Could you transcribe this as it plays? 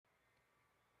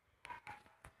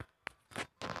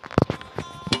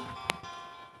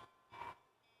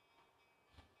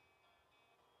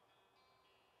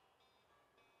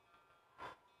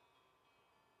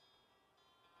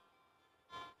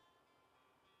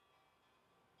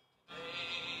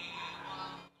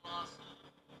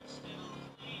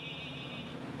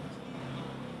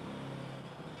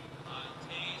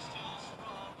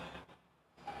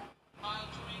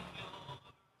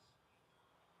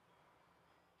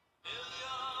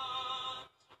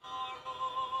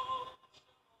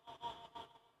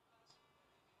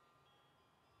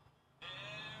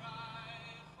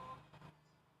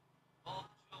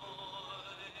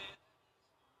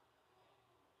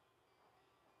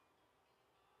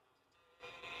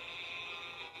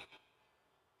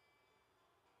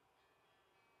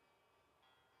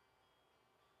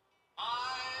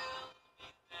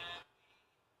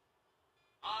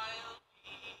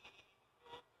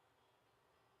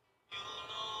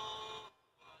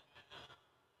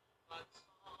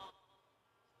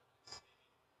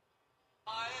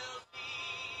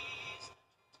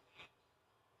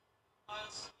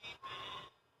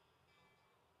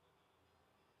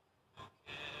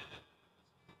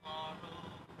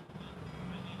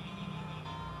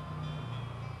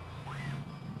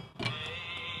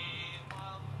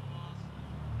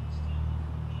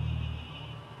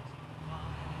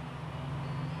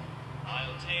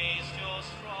taste your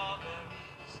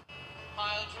strawberries.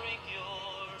 I'll drink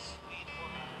your sweet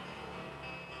wine.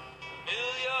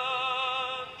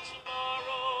 Million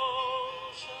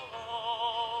tomorrows shall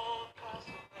all pass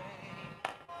away.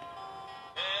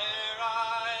 Ere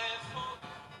I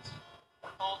forget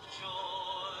all the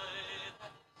joy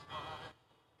that is mine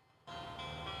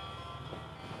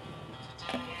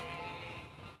today.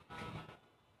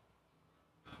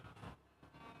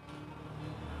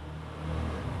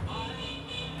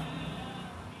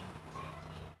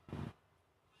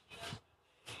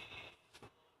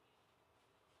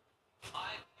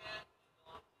 I can't keep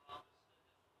on promises.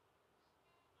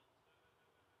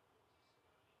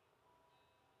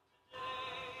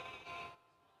 Today,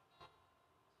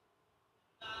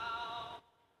 now,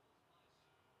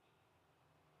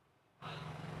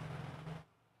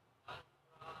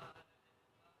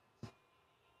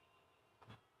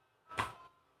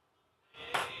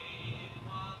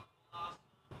 while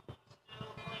blossoms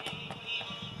still cling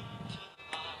to the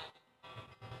vine.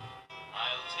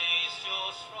 I'll taste your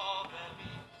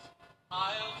strawberries.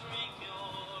 I'll drink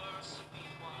your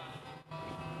sweet wine.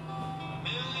 A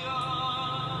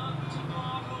million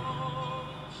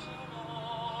tomorrows shall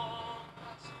all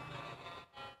pass away.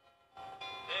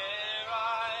 Ere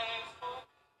I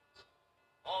forget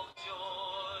all the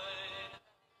joy that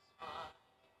is mine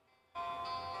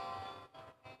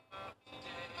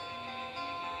today.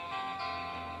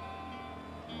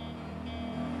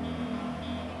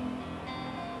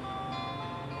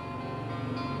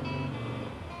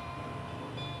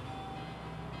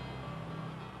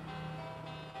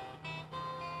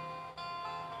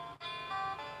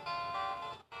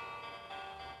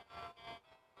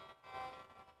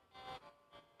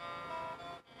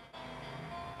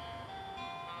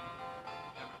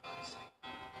 Everybody sing.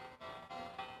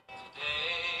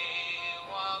 Today,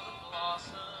 while the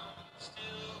blossoms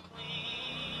still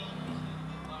cling to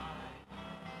the vine,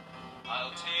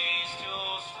 I'll taste your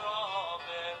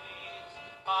strawberries.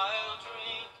 I'll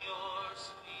drink your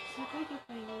sweet wine.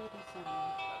 A million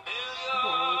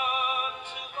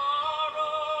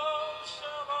tomorrows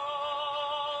shall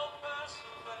all pass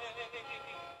away.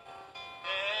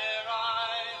 Ere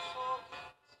I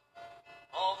forget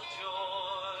all the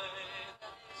joy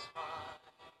that is mine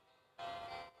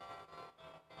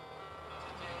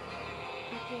today.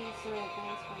 Okay, so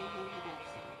that's why he had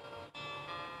upset.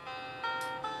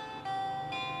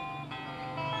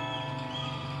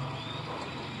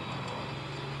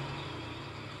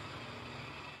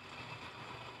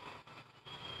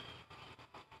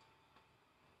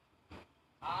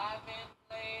 I've been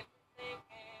lately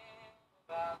thinking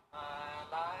about my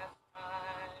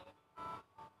lifetime,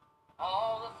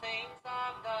 all the things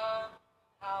I've done,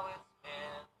 how it's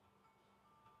been.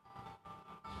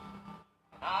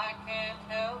 And I can't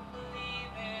help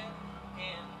believing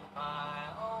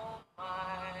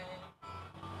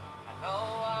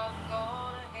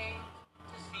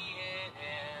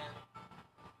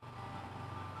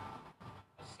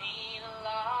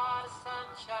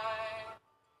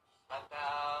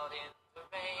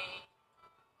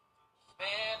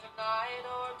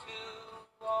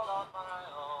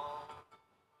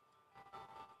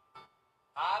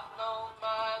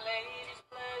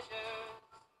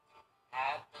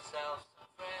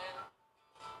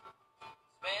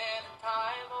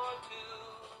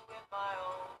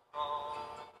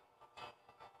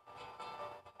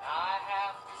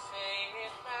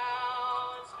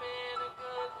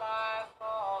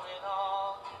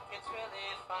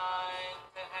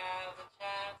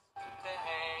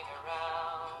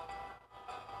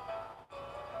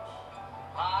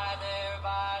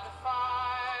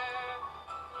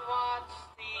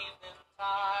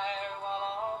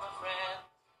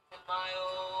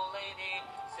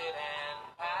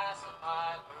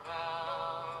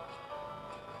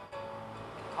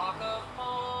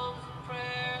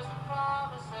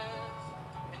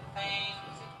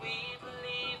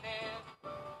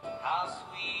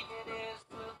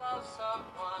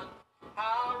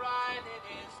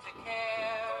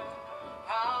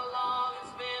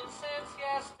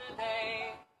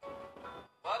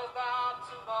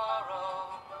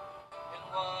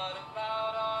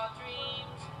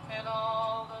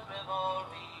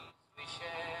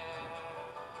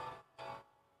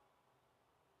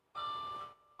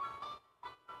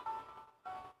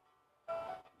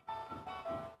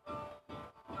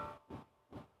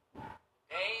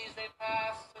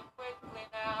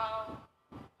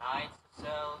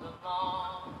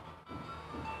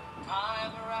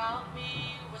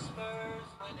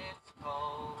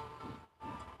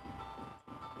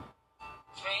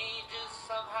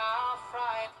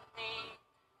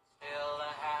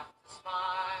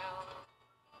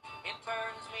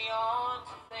turns me on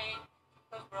to think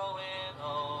of growing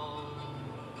old.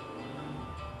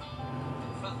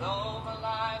 For though my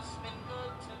life's been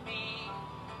good to me,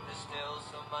 there's still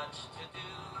so much to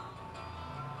do.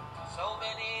 So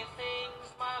many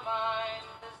things my mind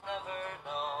has never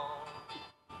known.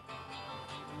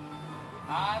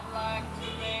 I'd like to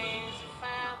raise a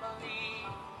family,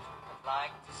 I'd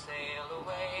like to sail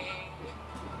away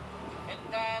and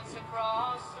dance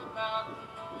across the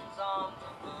mountains on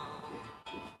the moon.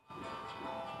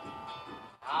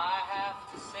 I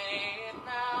have to say it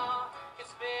now,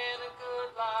 it's been a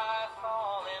good life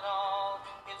all in all.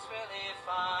 It's really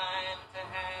fine to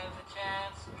have the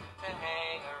chance to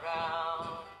hang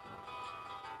around.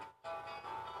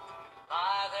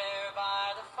 Lie there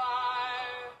by the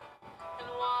fire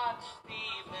and watch the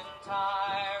evening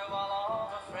tire while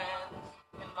all my friends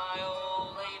and my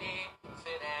old lady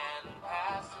sit and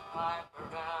pass the pipe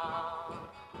around.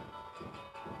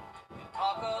 And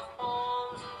talk of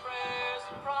poems and prayers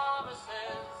and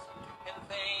promises and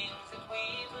things that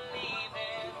we believe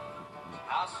in.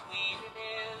 How sweet it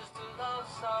is to love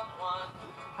someone,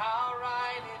 how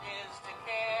right it is to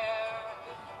care.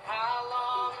 How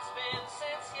long it's been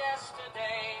since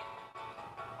yesterday.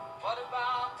 What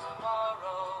about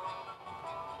tomorrow?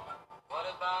 What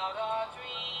about our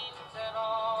dreams and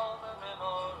all the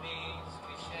memories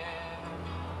we share?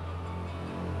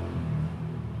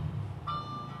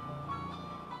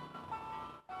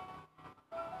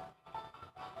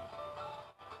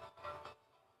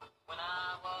 When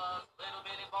I was a little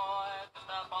bitty boy, just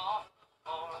up off the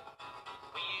floor,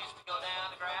 we used to go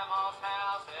down to Grandma's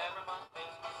house every Monday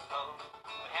or so.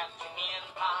 We'd have chicken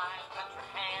pie, country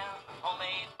ham,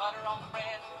 homemade butter on the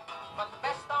bread. But the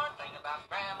best darn thing about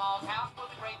Grandma's house was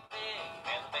a great big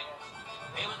feather bed.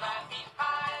 It was 9 feet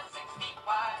high and 6 feet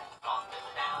wide, soft as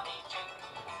a downy chicken.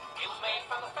 It was made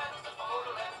from the feathers of 4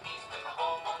 to 11 geese, took a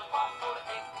home on the farm for the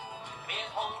egg. It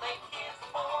hold 8 kids,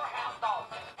 4 house dogs,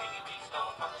 and a piggy we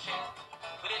stole from the shed.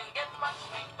 We didn't get much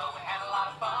sleep, but we had a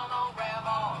lot of fun on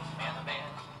Grandma's feather bed.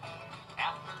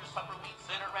 After supper we'd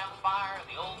sit around the fire,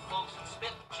 the old folks would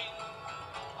spit and chew.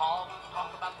 Paul would talk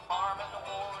about the farm and the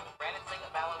war, and Granny'd sing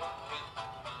a ballad or two.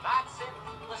 And I'd sit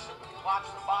and listen and watch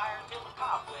the fire till the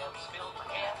cobwebs filled my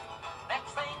head.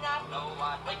 Next thing I'd know,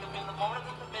 I'd wake up in the morning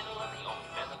in the middle of the old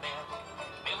feather bed.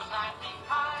 It was 9 feet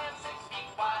high and 6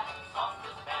 feet wide, soft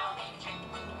as a downy chicken.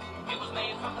 It was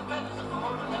made from the feathers of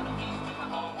 4 to 11 geese, took a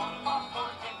home on the farm for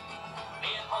a tick. Me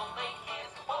and home 8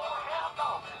 kids, 4 hound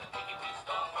dogs, and a piggy we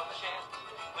stole from the shed.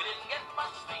 We didn't get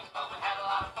much sleep, but we had a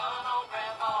lot of fun on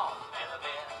Grandma's feather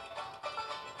bed.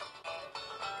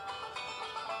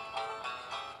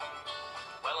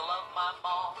 Well, I love my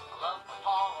mom, I love my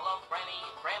pa, I love Granny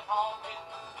and Grandpa too.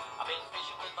 I've been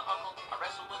fishing with my uncle, I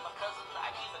wrestled with my cousin, I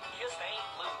even kissed Aunt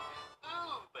Lou.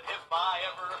 Ooh, but if I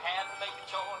ever had to make a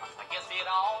choice, I guess it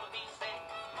ought to be said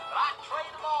that I'd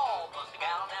trade them all, plus a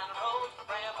gal down the road for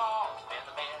Grandma's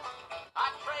feather bed.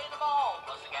 I'd trade them all,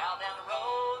 plus a gal down the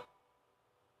road.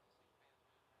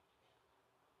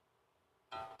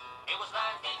 It was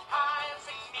 9 feet high and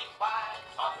 6 feet wide,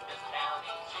 soft as a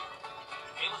downy chicken.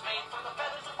 It was made from the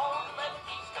feathers of 4 to 11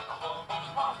 geese, took a home on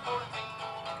the farm for a tick.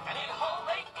 And it hold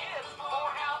 8 kids, 4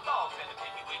 hound dogs, and a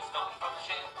piggy we stole from the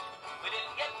shed. We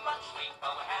didn't get much sleep,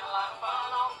 but we had a lot of fun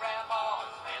on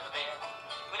Grandma's feather bed.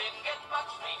 We didn't get much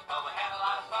sleep, but we had a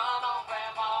lot of fun on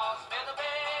Grandma's feather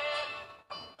bed.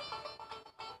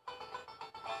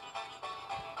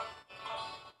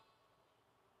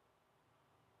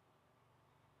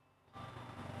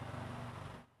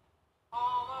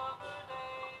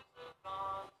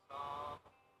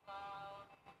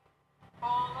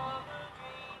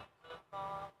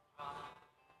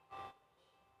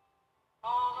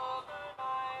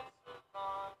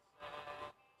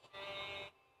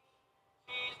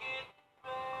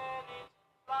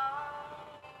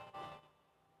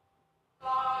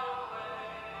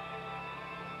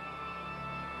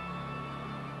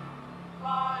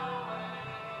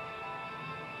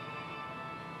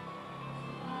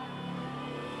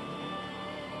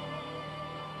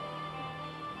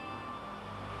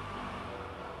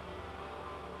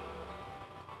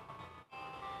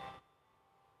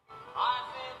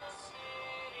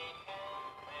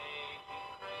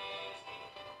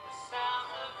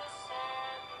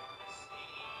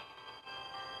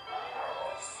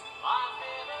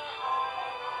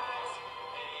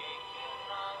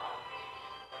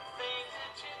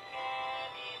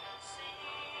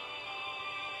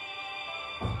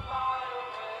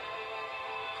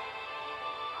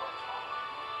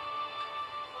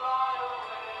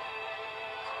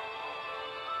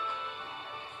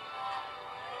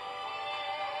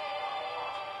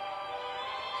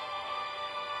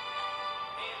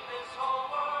 whole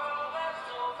world, there's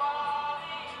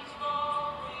nobody as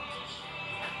lonely as she.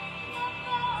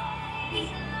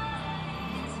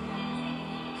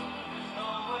 There's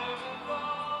nowhere to go,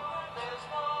 and there's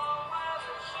nowhere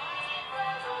that she'd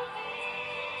rather be.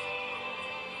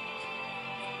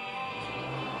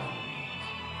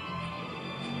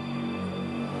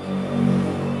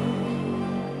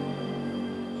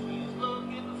 She's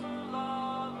looking for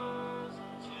lovers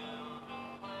and children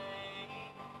play.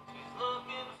 She's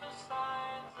looking for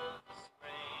signs of the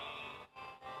spring.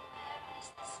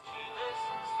 She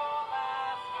listens for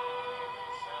laughter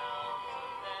and sounds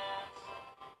of dance.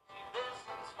 She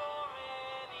listens for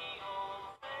any old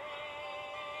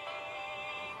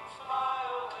thing. Fly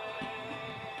away.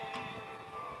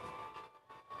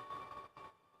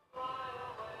 Fly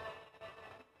away.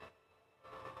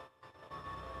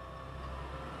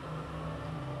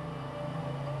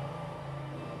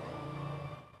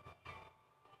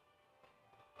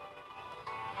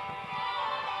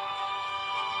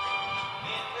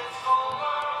 In this whole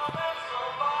world, there's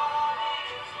nobody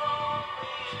as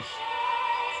lonely as she.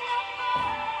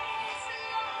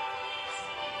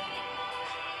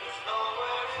 There's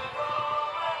nowhere to go,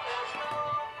 and there's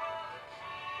nowhere that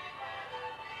she'd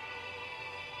rather be.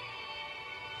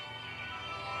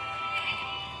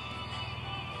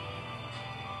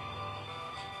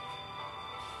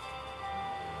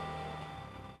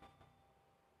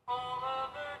 All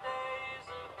of her days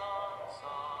have gone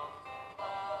soft and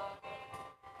cloudy.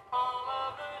 All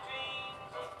of her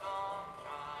dreams have gone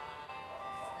dry.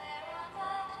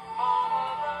 All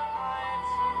of her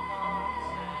nights have gone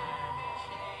sad and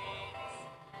shady.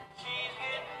 She's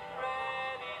getting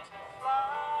ready to fly,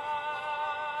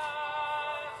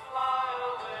 fly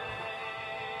away,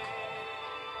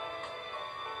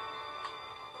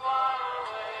 fly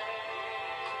away,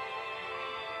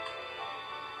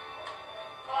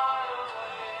 fly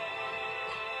away.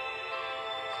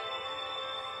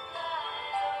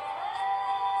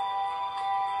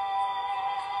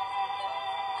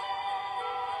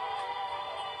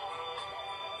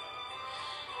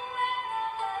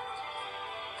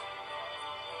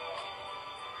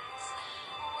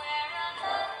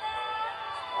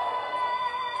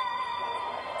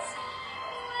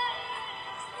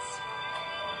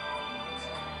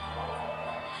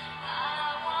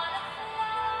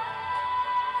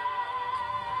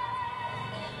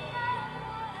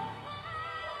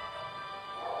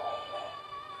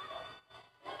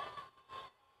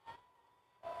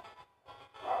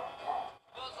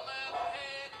 Was a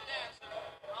level-headed dancer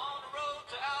on the road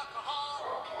to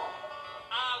alcohol.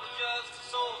 I was just a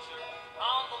soldier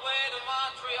on the way to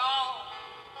Montreal.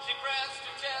 She pressed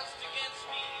her chest against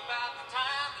me about the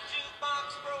time the jukebox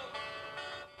broke.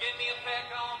 Gave me a peck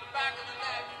on the back of the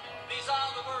neck. These are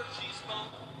the words she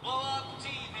spoke. Blow up the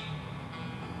TV,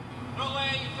 throw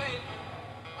away your paper,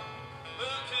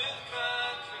 move to the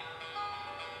country,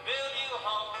 build you a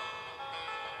home,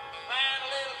 plant a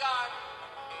little garden,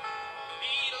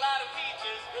 eat a lot of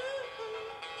peaches,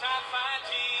 try to find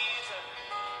Jesus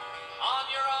on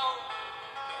your own.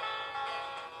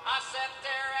 I sat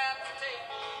there at the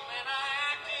table and I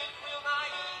acted real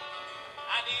naive.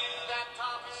 I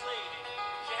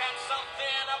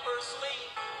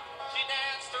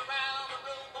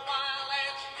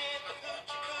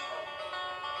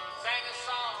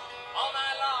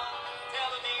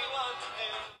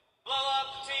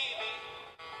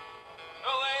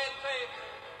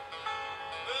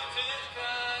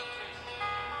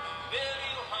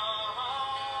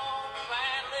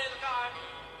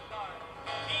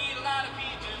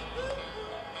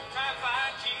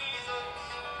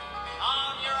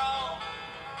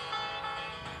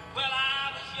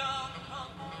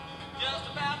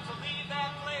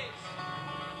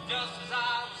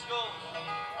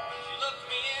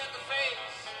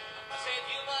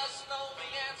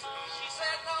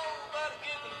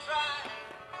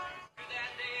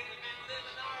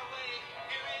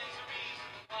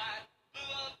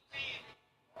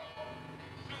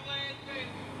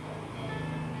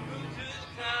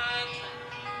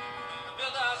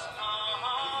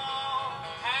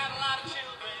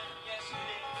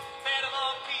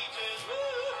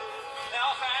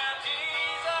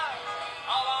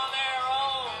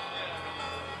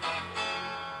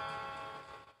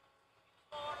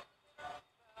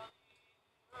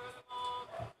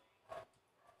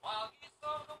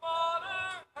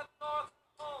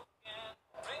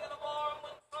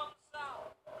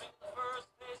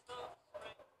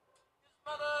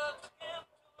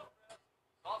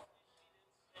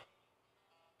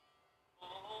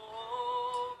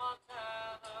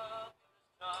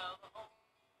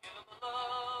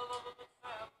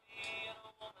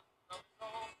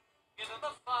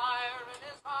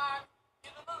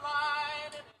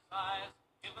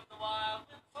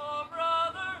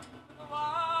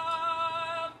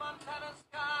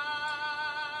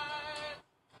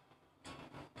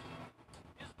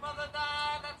brother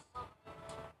died that summer,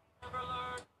 never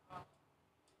learned to cry.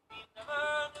 He never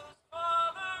knew his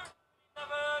father, he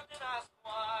never did ask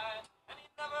why, and he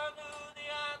never knew the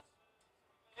answers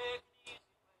to make an easy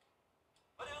way.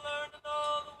 But he learned to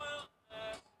know the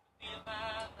wilderness, to be a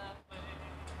man that way.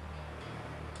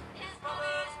 His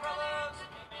brother's brothers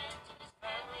came into his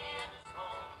family and his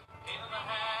home, gave him a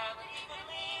hand that he could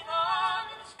lean on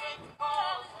and a strength to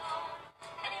call his own.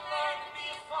 And he learned to be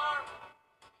a farmer,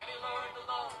 and he learned to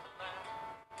love the land,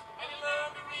 and he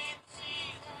learned to read the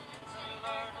seasons, and he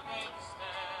learned to make a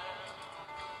stand.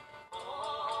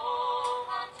 Oh,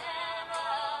 Montana,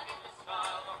 give this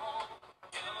child a home,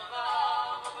 give him a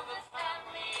love of a good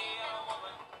family and a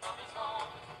woman of his own.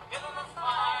 Give him a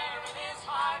fire in his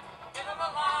heart, give him a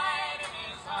light in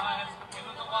his eyes, give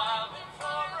him the wild wind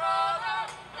for a brother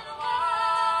and the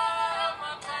wild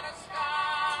Montana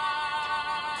skies.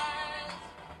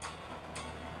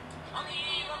 On the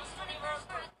eve of his 21st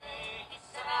birthday, he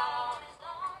set out on his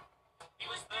own. He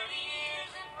was 30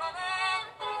 years in running,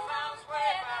 but he found his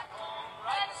way back home.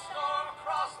 Riding a storm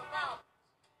across the mountains,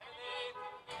 and an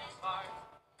aching in his heart.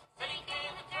 Said he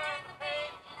came to turn the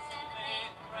pages and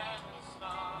make a brand new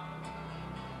start.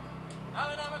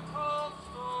 Now he never told the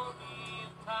story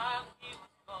of the time that he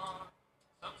was gone.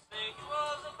 Some say he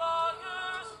was a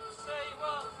lawyer, some say he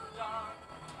was a John.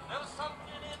 There was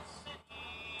something in the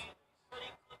city that he said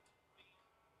he couldn't read.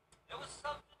 There was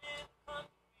something in the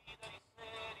country that he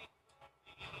said he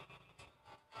couldn't leave.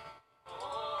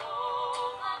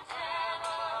 Oh,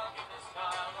 Montana, give this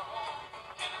child a home.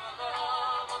 Give him a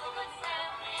love of a good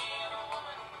family and a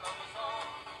woman of his own.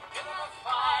 Give him a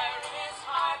fire in his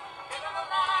heart. Give him a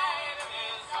light in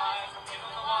his eyes. Give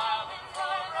him the wild wind for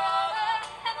a brother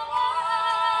and the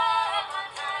wild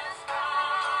Montana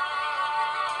skies.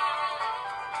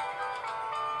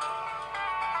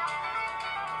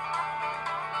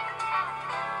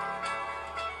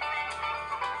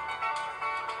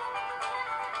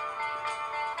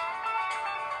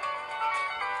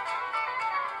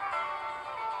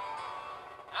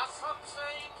 Now some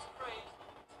say he's crazy,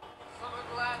 some are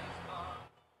glad he's gone.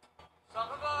 Some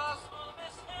of us will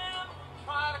miss him,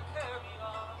 try to carry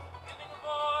on. Giving a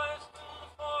voice to the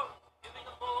forest, giving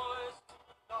a voice to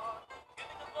the dark,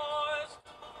 giving a voice to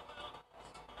the wilderness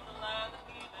and the land that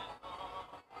he lived on.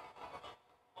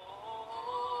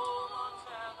 Oh,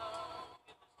 Montana,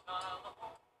 give this child a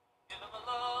home. Give him a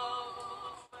love of a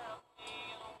good family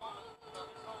and a woman of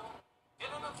his own.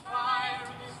 Give him a fire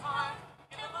in his heart,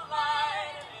 give him a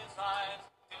light in his eyes.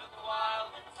 Give him the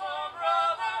wild wind for a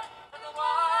brother and the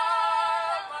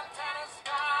wild Montana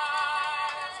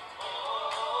skies.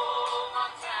 Oh,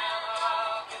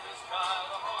 Montana, give this child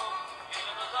a home. Give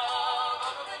him a love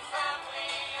of a good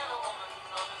family and a woman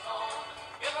of his own.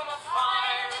 Give him a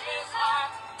fire in his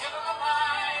heart, give him a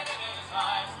light in his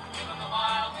eyes. Give him the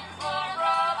wild wind for a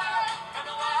brother and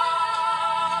the wild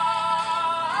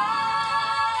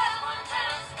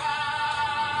Montana skies.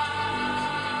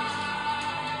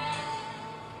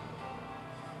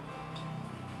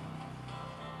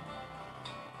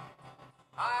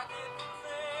 I didn't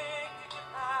think it could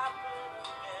happen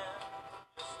again.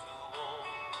 Just too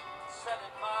old, set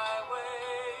it my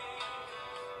way.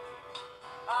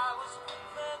 I was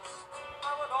convinced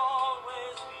I would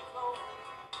always be lonely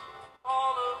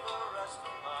all of the rest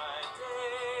of my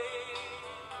days.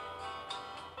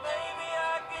 Maybe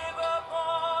I gave up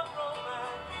on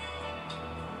romance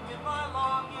in my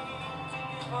longing to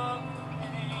give up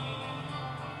pain.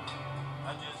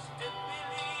 I just didn't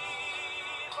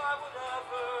believe I would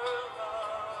ever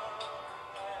love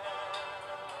again.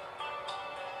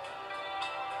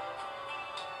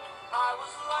 I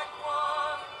was like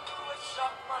one who had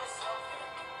shut myself in,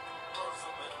 closed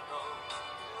the windows,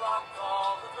 locked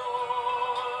all the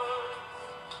doors,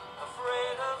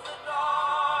 afraid of the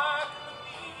dark and the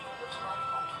beat of my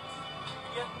heart,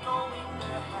 yet knowing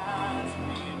there has to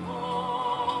be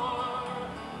more.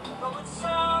 Though it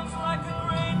sounds like a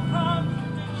great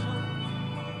contradiction,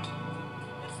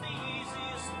 it's the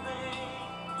easiest thing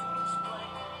to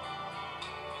explain.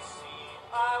 You see,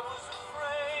 I was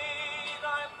afraid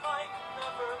I might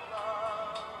never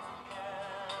love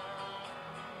again.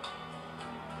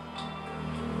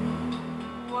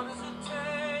 What does it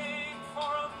take for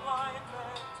a blind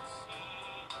man to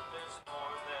see that there's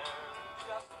more there than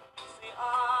just meets the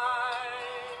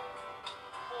eye?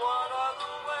 What are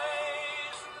the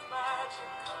ways that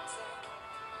magic comes in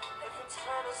if it's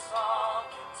turn us all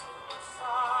into a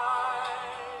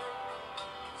sign?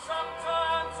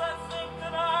 Sometimes I think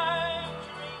that I'm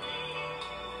dreaming,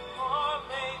 or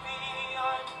maybe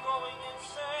I'm going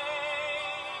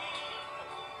insane.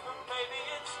 Or maybe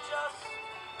it's just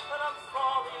that I'm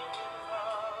falling in love.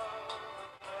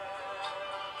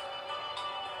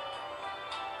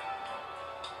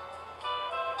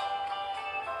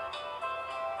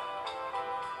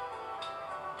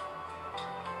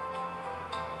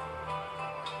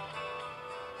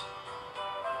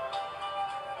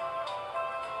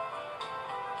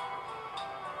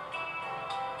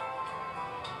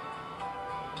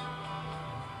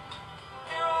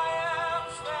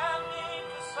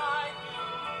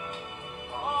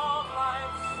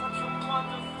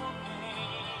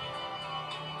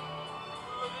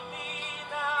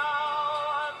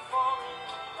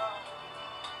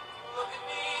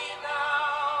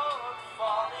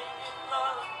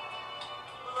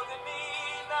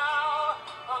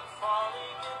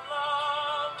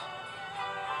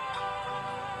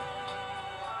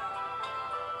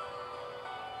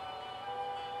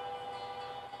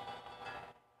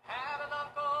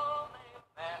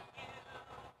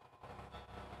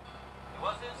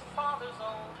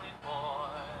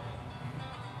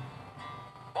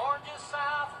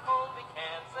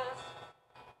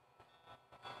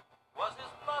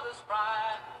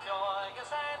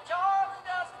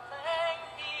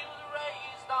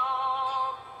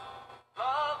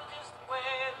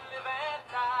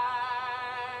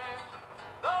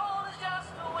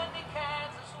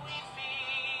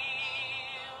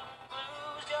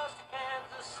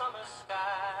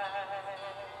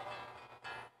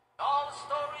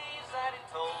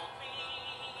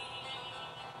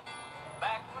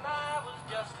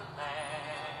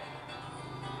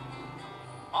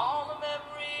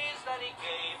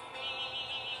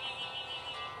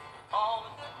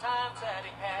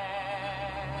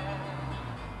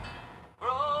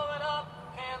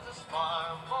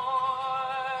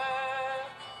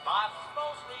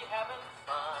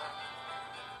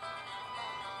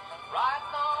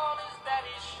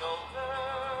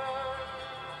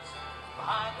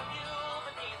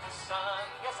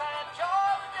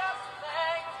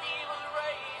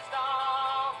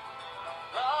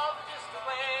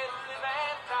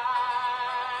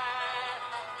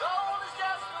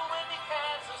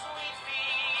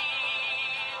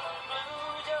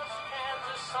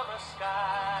 summer sky.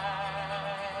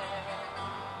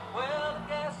 Well, I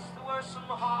guess there were some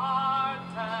hard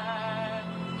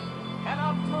times, and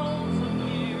I've told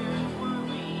some years were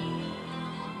lean.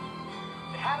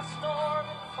 They had a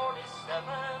storm in '47.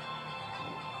 A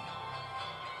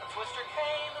twister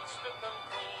came and stripped them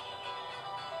clean.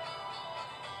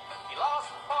 He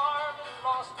lost the farm and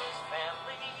lost his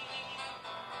family,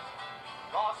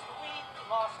 lost the wheat and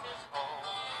lost his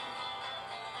home.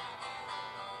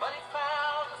 But he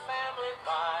found the family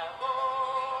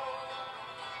Bible,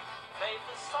 faith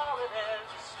as solid as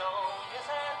a stone. Yes,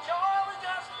 and joy was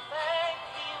just a thing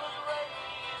he was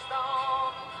raised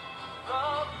on.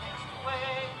 Love is just the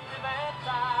way to live and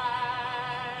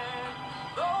die.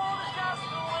 Gold is just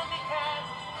the windy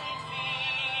Kansas wheat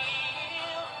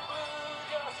field, blue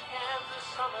just Kansas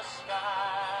summer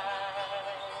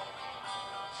sky.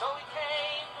 So he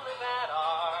came to live at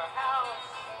our house,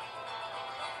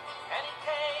 and he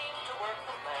came to work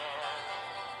the land.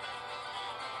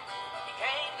 He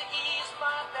came to ease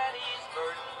my daddy's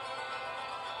burden,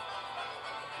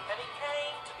 and he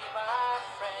came to be my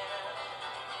friend.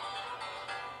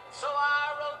 So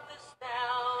I wrote this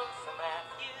down for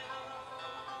Matthew,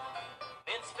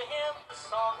 it's for him the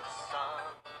song is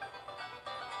sung,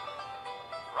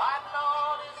 riding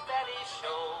on his daddy's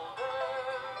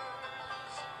shoulders,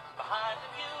 behind the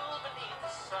view beneath the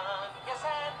sun. Yes,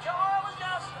 and joy was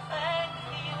just a thing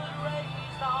he was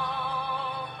raised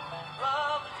on.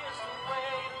 Love is just a way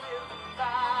to live and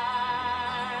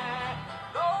die.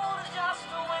 Gold is just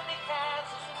a windy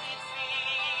Kansas wheat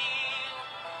field,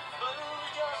 blue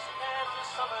is just a Kansas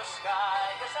summer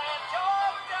sky. Yes, and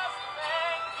joy was just a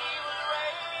thing he was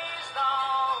raised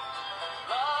on.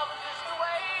 Love is just a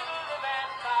way to live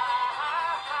and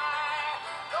die.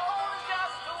 Gold is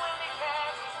just a windy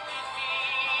Kansas wheat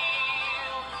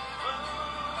field,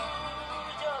 blue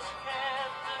is just a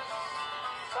Kansas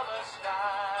summer sky.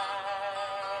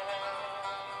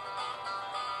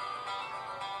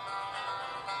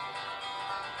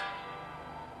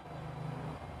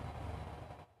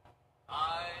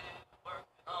 I've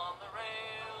worked on the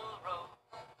railroad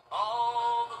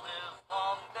all the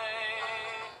livelong day.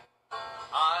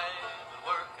 I've been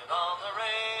working on the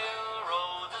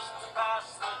railroad just to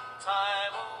pass the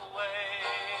time away.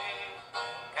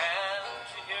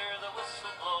 Can't you hear the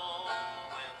whistle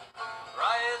blowing?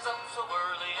 Rise up so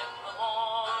early in the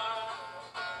morn.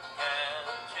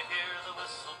 Can't you hear the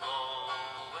whistle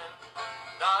blowing?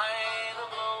 Dinah,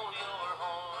 blow your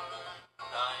horn.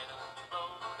 Dinah, won't you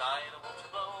blow? Dinah, won't you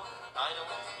blow? Dinah,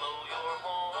 won't you blow your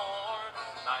horn?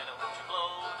 Dinah, won't you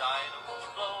blow? Dinah, won't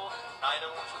you blow? Dinah,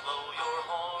 won't you blow your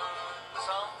horn?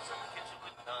 Someone's in the kitchen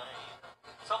with Dinah.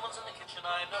 Someone's in the kitchen,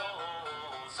 I know.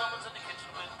 Someone's in the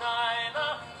kitchen with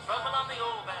Dinah, strumming on the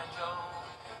old banjo.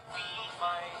 Fee,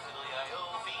 fi,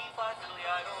 fiddly-I-O, fee, fi,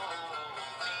 fiddly-I-O,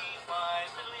 fee, fi,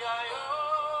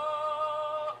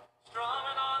 fiddly-I-O,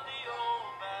 strumming on the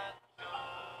old banjo.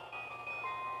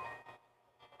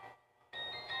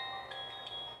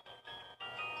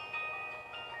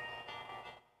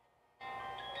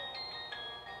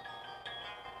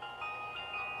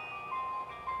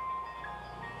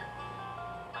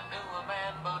 I knew a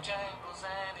man, Bojangles,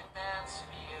 and he danced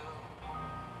for you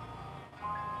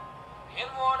in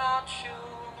worn-out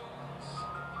shoes,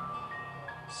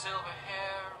 silver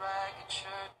hair, ragged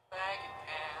shirt, baggy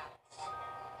pants,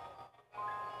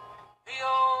 the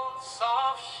old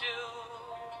soft shoe.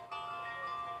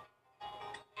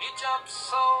 He jumped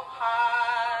so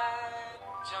high,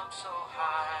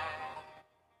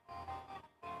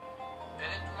 that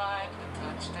it like a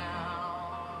touchdown.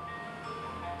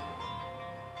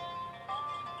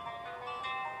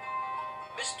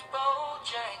 Mr.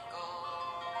 Bojangles,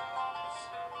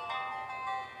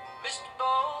 Mr.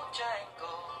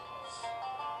 Bojangles,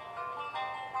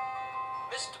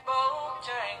 Mr.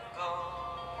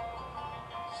 Bojangles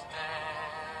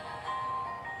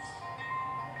dance.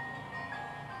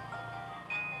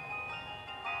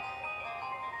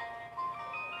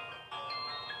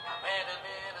 I met him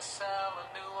in a cell in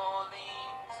New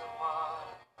Orleans. It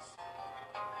was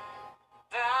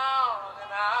down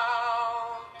and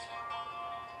out.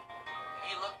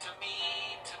 He looked to me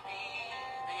to be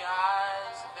the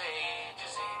eyes of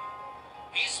ages.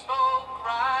 He spoke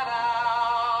right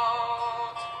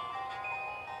out.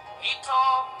 He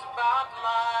talked about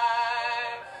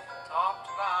life,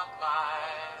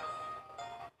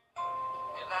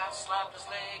 And I slapped his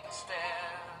leg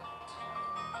instead.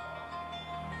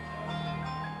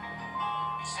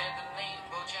 He said the name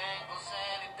Bojangles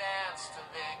and he danced a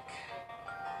lick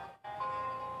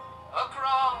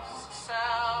across the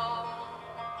cell.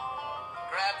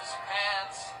 Grabbed his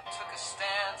pants, took a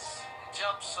stance, and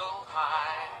jumped so so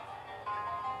high.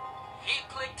 He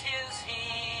clicked his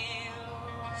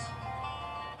heels.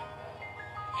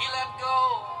 He let go,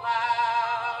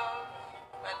 laugh,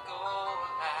 let go,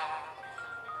 laugh.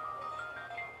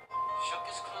 Shook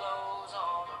his clothes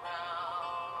all around.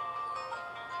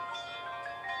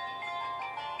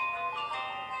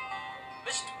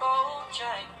 Mr.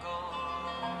 Bojangles,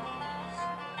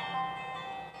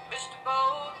 Mr.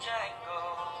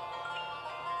 Bojangles,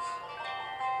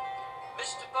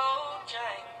 Mr.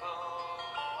 Bojangles,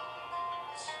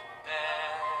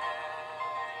 dance.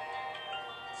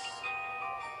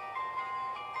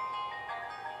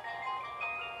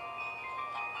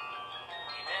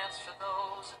 He danced for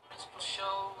those at minstrel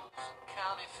shows and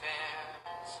county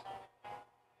fairs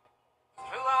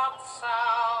throughout the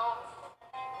South.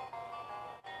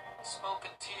 Smoke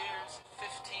and tears in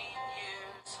 15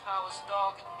 years, I was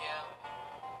dogging him.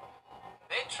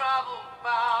 They traveled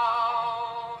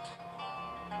about.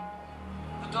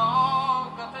 The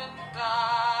dog up and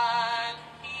died,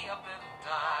 he up and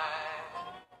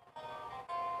died.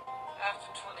 After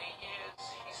 20 years,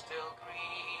 he still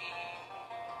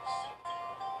grieves.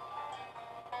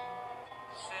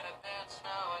 Said I dance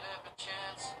now at every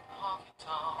chance in honky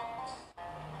tonks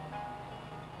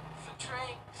for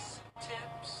drinks and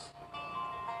tips.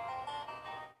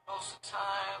 Most of the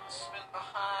time spent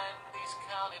behind these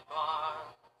county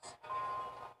bars,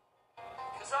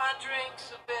 'cause I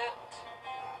drinks a bit.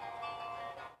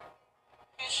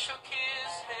 He shook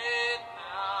his head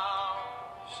now,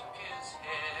 shook his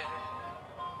head.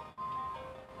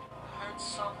 I heard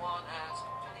someone ask,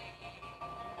 please.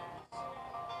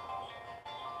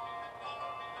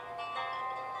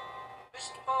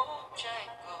 Mr.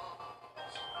 Bojangles,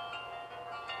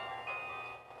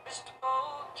 Mr.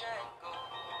 Bojangles.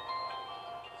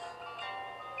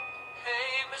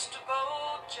 Hey, Mr.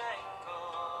 Bojangles,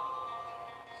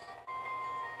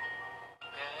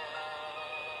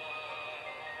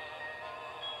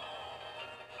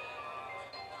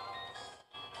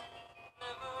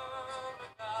 never a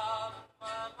doubt in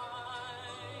my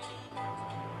mind.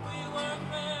 We weren't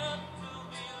meant to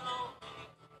be lonely,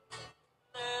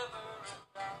 never a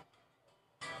doubt.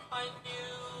 I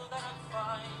knew that I'd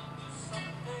find you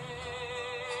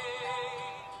someday.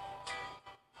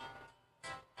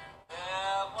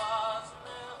 There was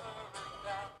never a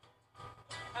doubt.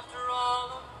 After all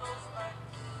of those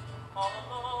nights, all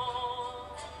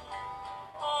alone,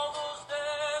 all those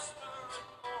desperate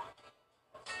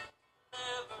mornings,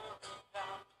 never a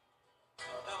doubt.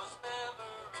 There was never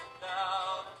a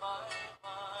doubt in my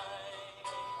mind.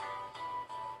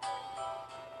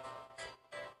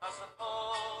 I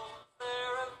suppose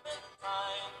there have been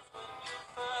times when you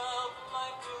felt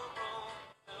like a room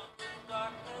filled with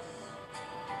darkness.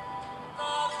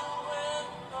 Not a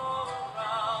window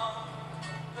around.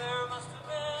 There must have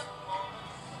been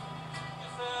moments you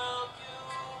felt you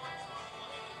were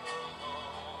truly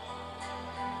alone.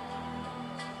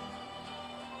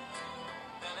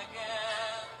 Then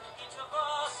again, each of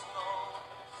us knows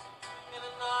in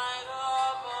a night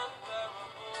of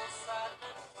unbearable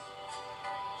sadness,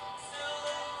 still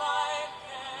the light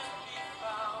can be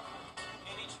found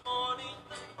in each morning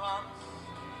that promise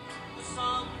that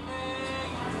someday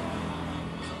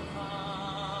will come.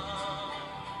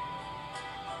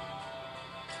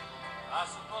 I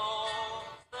suppose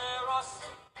there are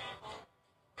some people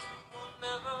who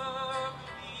never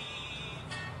believe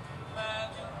in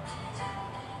magic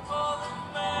or the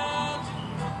magic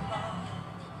of love.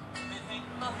 They think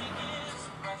nothing is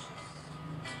precious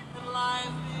and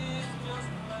life is just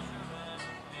pleasure and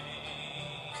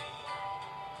pain.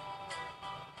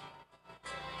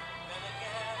 Then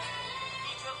again,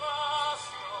 each of us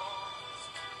knows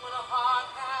when a heart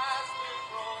has been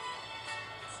broken,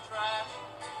 it's tragic.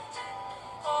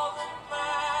 All the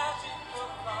magic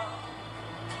of love,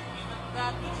 even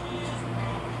that which is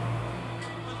broken,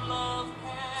 with love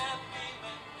can be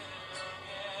mended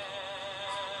again.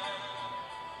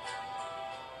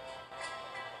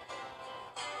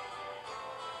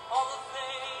 All the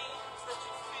things that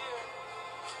you fear,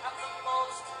 at the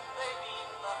most they mean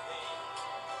nothing.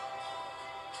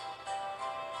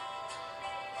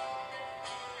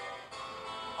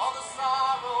 All the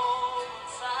sorrow and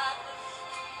sadness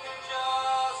can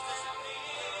just disappear.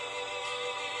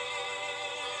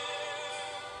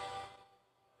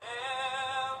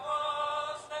 There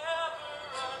was never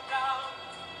a doubt,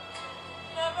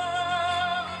 never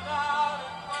a doubt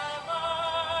in my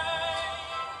mind.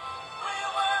 We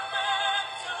were meant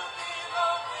to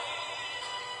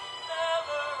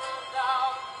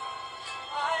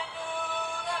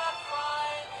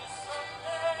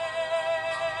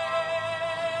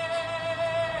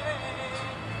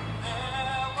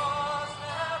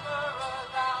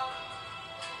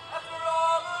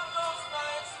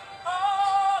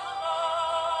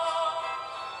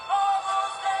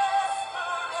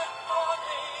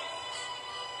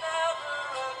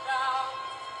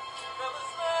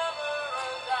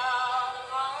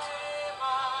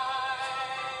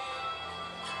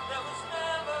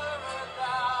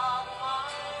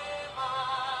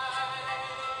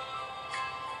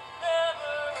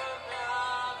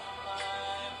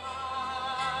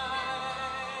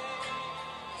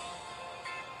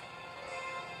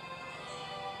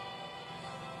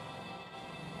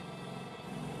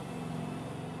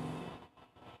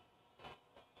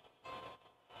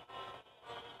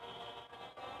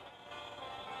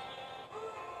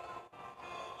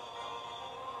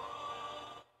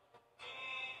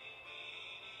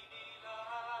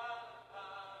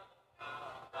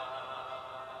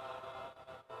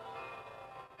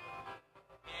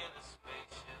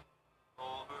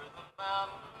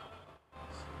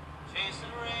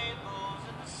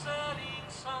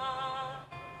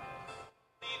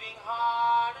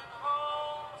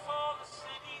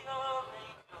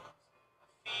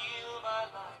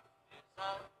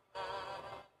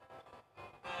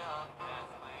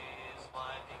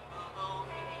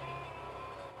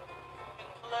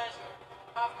pleasure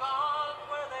have gone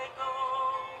where they go.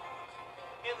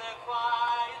 In their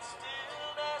quiet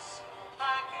stillness,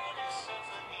 like inner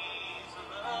symphonies of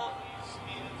loveliest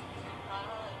music I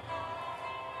know.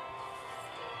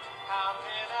 How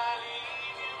can I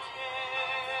leave you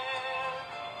again?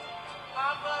 I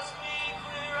must be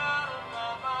clear out of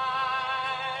my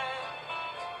mind,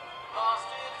 lost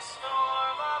in a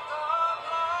storm of the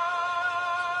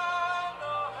blind.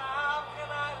 Oh, how can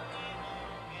I leave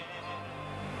you again?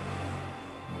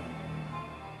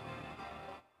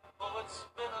 Oh, it's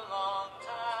been a long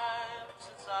time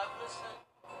since I've listened,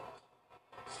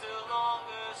 still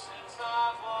longer since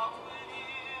I've walked with you.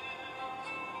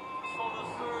 For the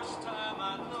first time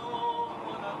I know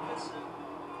what I'm missing.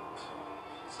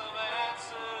 Some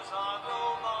answers are no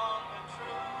longer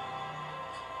true.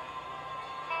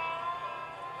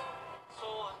 So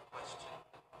a question,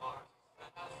 of course,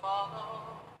 that I follow.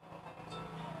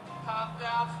 I'm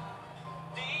doubtful,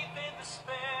 deep in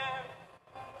despair.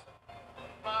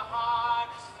 My heart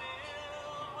is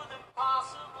filled with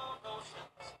impossible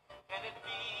notions. Can it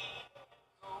be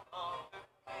no longer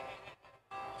clear?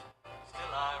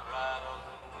 Still I ride on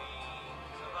the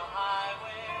wings of a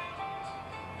highway,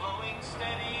 blowing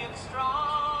steady and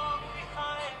strong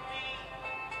behind me.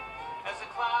 As the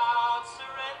clouds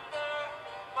surrender,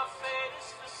 my fate is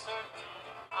for certain.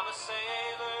 I'm a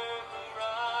sailor who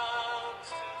runs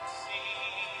to the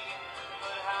sea.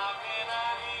 But how can I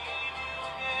leave you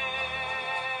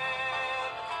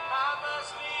again? I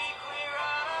must be clear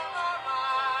out of my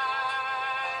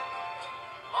mind,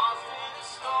 lost in a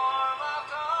storm I've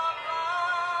gone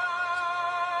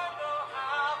blind. Oh,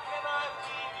 how can I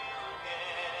leave you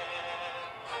again?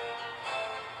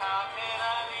 How can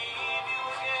I leave you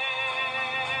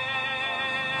again?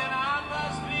 I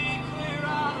must be clear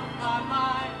out of my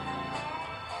mind,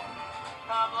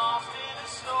 I'm lost in a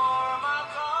storm I've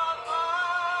gone blind.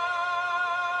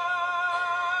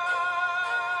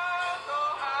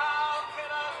 Oh, how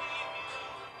can I leave you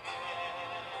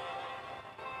again?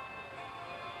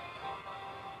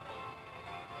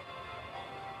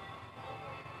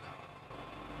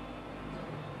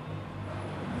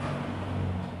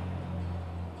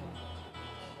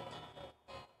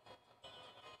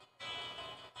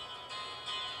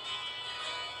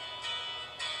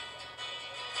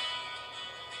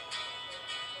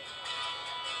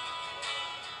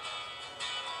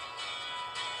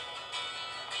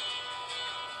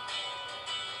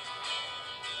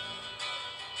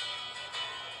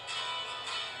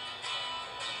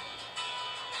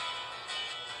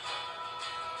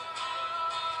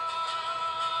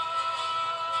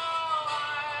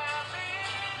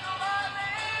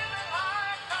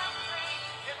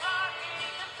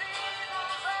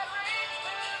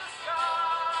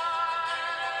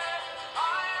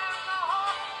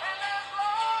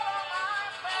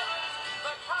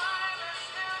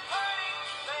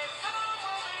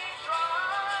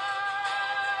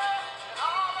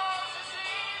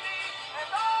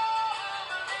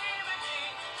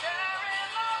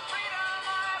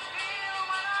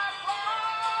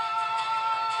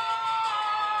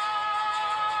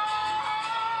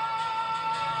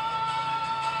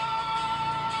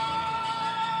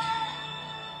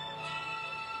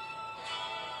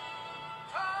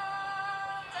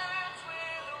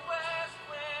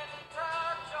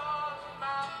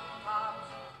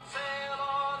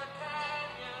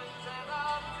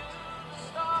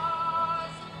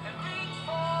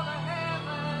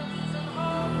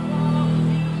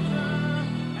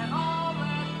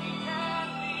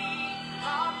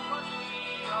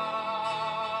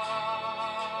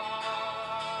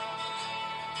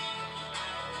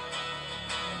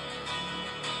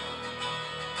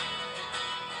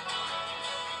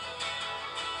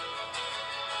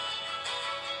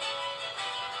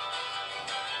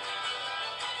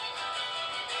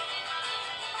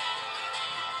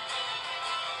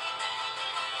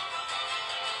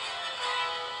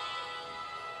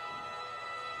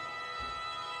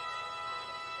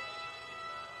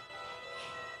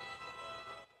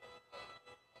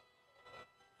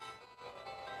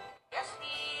 Yes,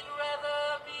 he'd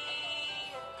rather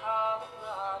be in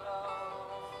Colorado.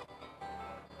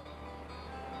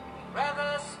 He'd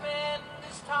rather spend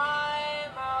his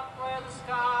time out where the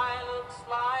sky looks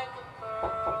like a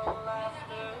pearl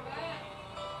after rain.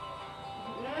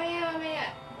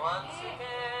 Once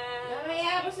again,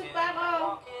 busog pa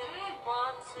ako.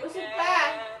 once Busog again, pa.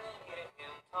 and hear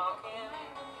him talking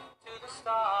to the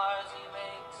stars he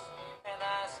makes and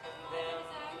asking them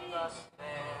to trust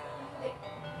them.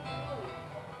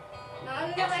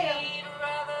 Naano na Yes, kayo? he'd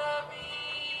rather be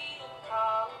in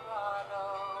Colorado.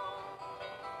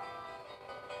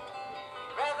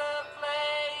 Rather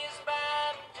play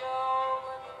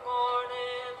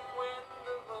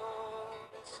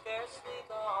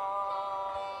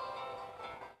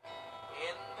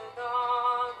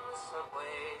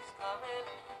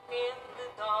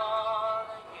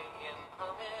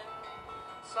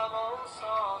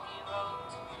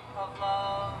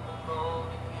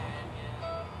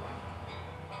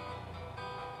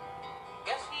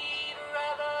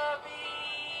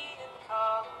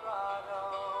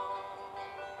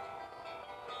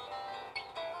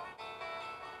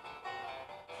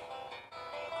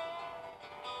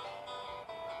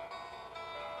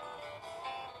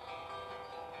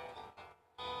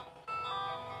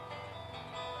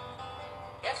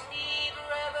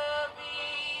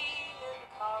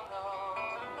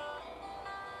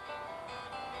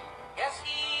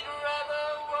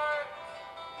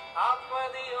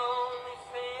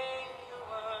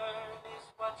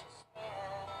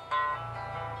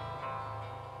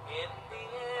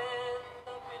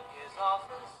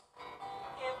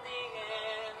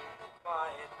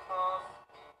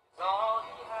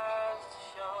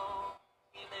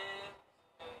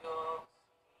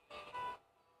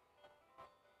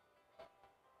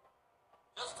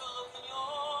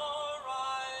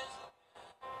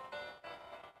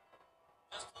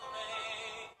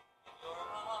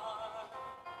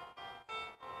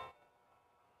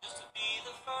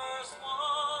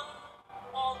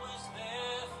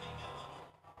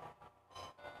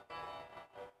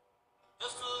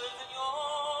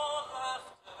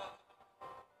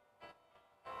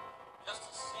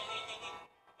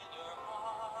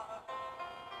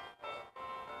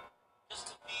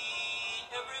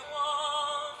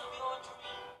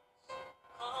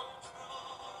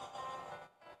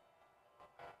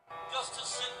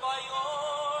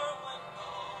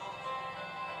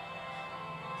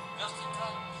just a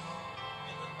touch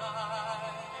in the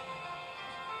night,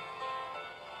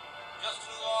 just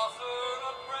to offer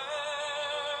a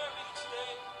prayer each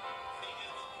day for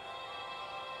you,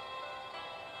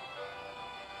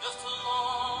 just to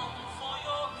long for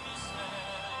your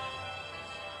kisses,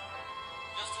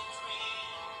 just to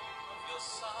dream of your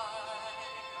sight,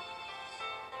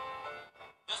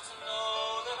 just to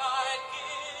know that I'd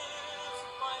give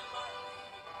my life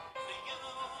for you.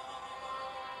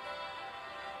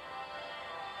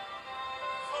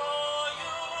 For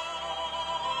you,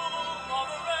 all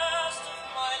the rest of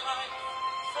my life.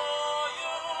 For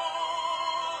you,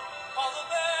 all the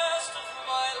best of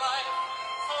my life.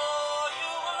 For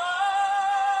you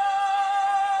alone,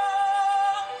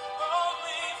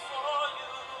 only for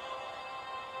you.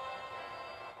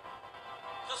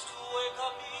 Just to wake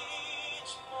up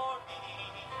each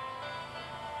morning,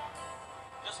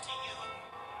 just to you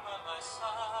by my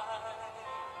side.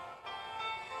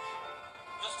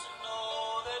 Just to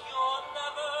know that you're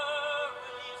never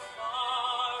really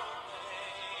far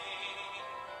away.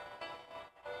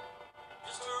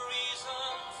 Just a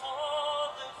reason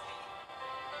for living.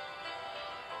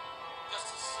 Just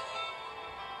to say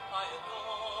I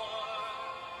adore.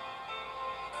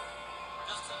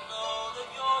 Just to know that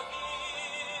you're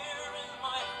here in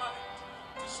my heart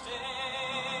to stay.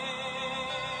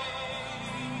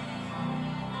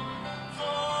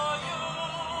 For you,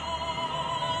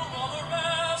 all the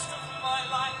rest of my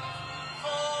life.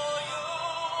 For you,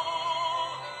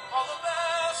 all the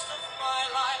best of my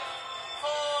life.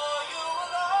 For you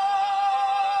alone,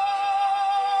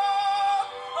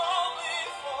 only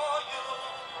for you.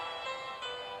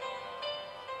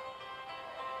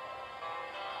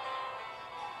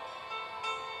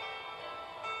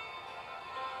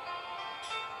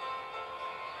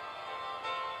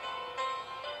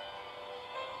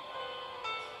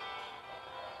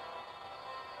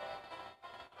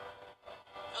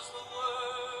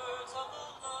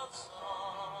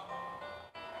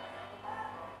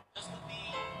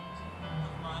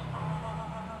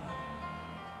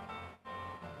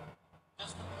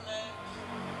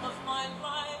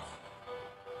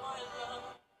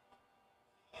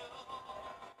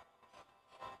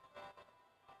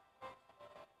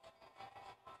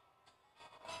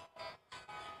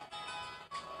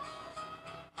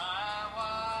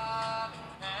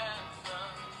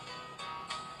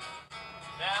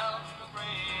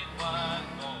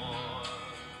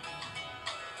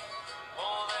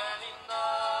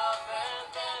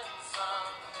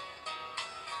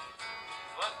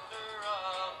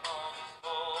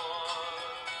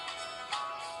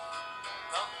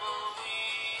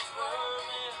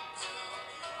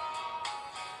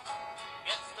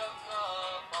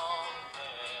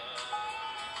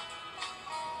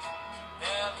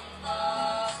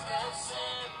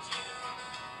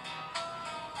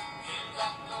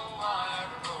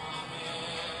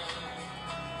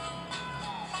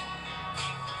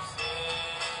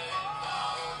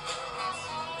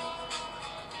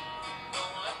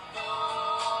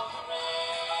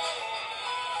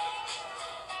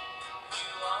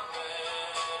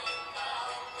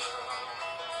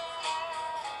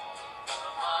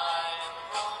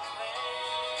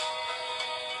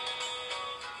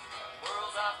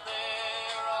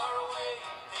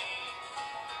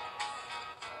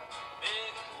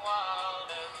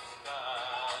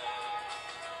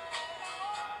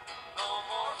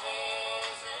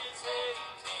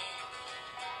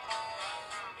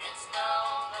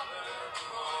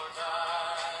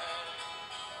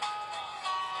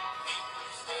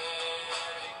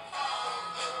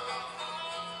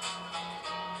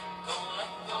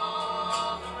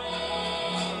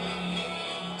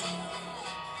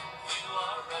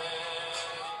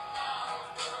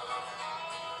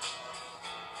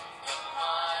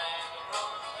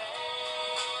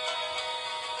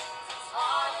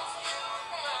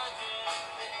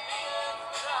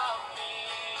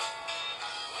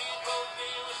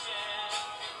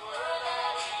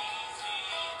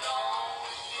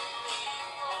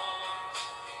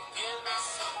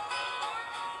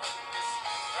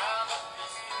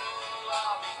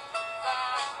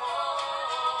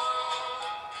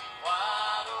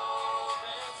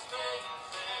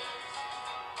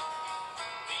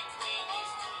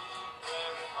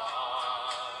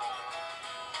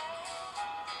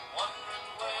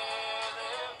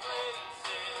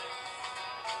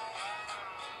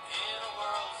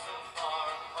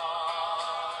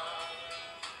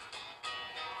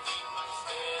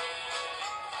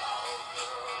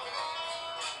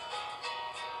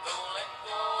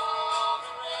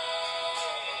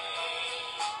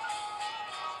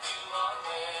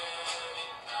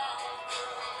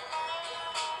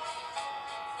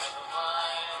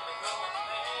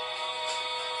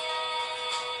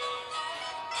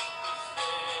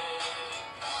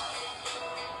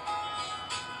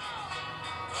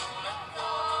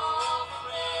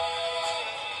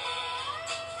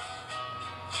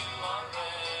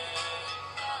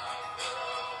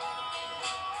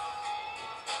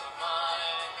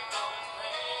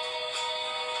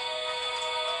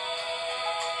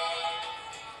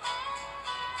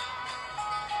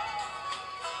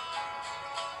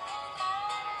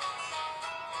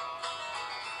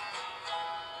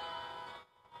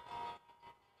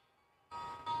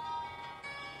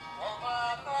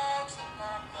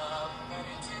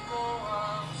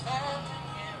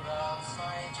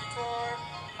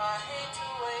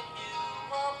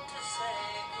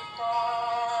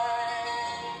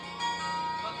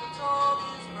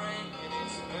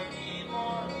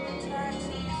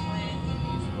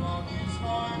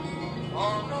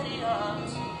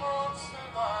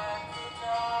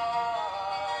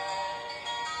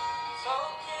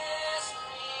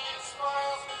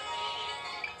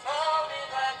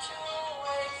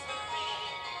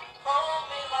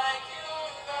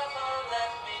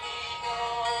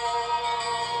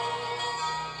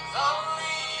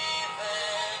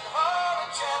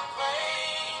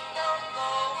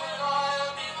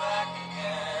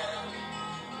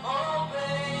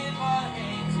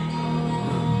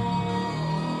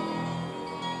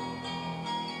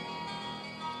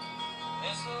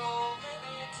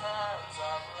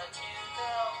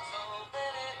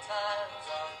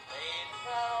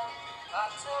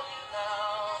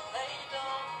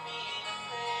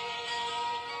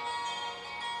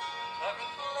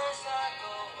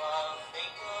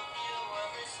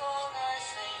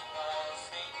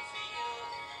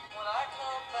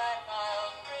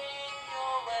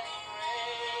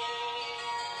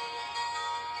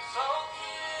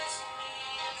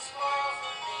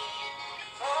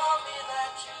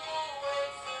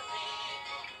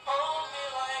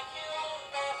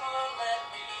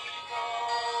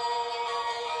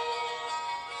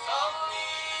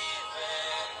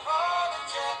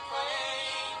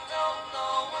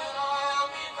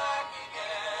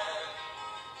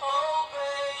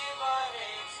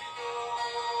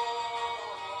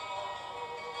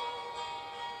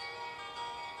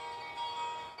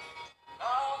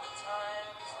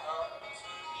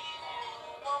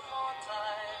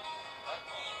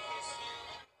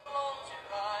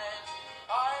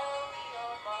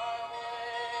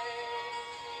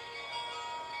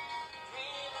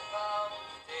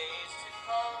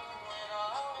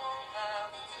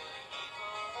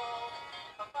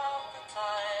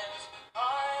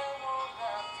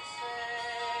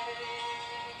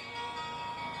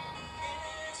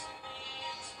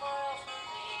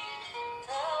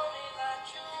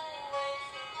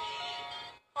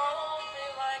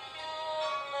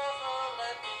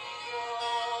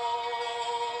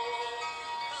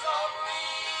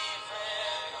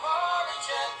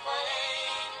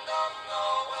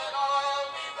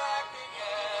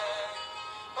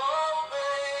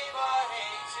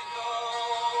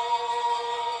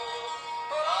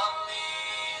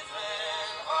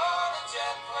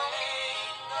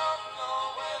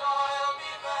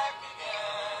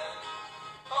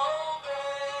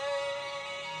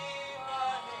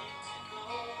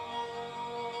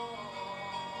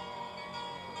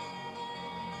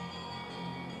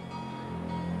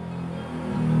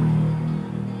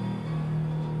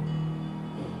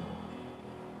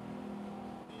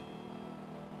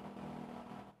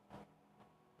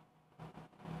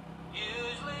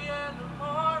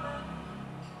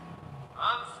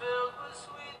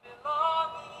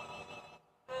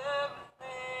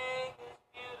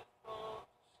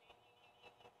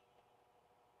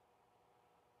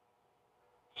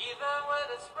 even when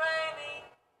it's raining,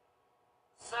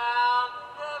 the sound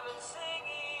of heaven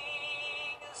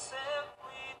singing is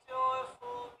simply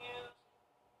joyful music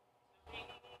to me.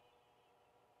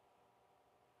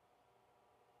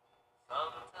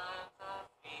 Sometimes I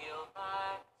feel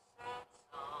like a sad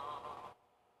song,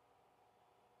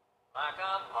 like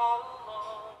I'm all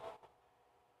alone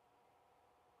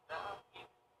without you.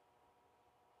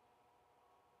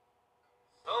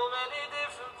 So many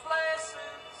different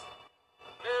places,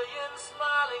 a million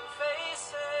smiling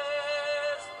faces.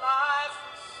 Life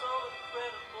is so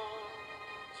incredible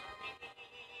to me,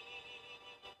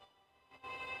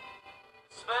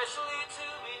 especially to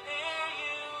be near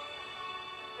you,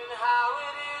 and how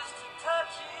it is to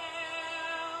touch you.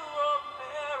 Oh,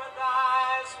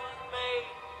 paradise was made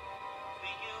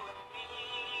for you and me.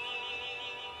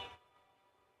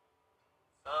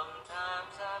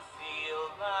 Sometimes I feel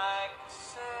like a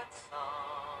sad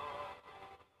song,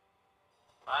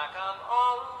 like I'm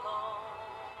all alone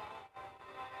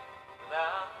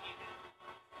without you.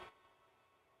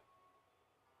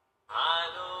 I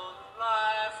know that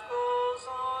life goes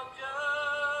on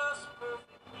just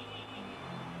perfectly.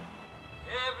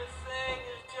 Everything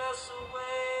is just the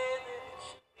way that it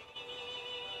should be.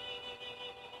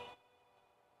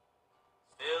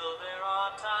 Still, there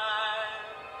are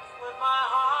times when my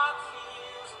heart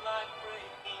feels like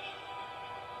breaking.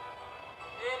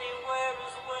 Anywhere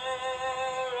is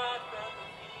where I'd rather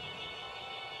be.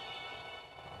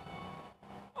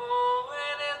 Oh,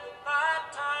 and in the night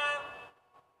time,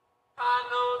 I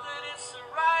know that it's the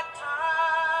right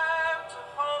time to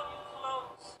hold you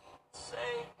close and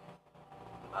say,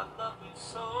 I love you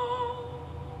so.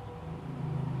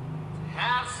 To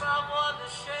have someone to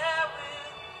share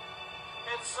with,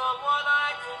 and someone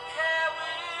I can care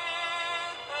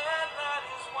with, and that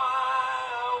is why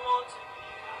I wanted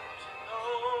you to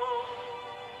know.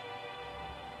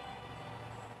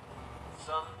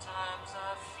 Sometimes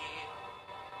I feel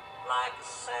like a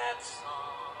sad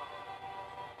song,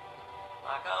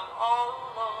 like I'm all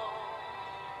alone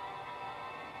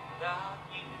without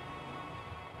you.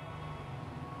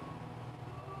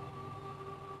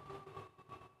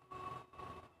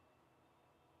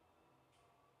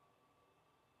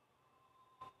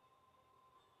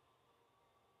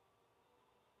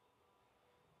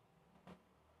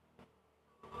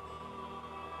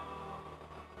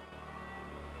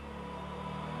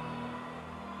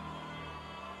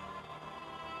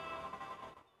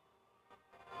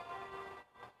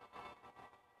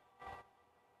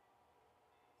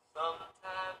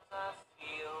 Sometimes I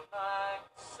feel like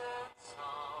a sad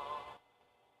song,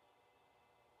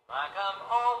 like I'm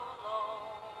all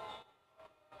alone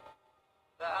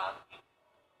without you,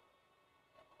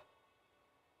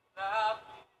 without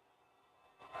you.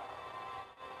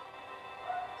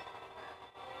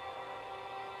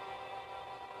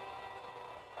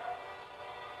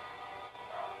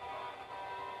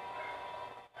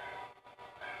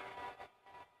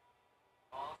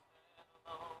 Lost and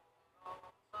alone on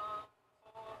some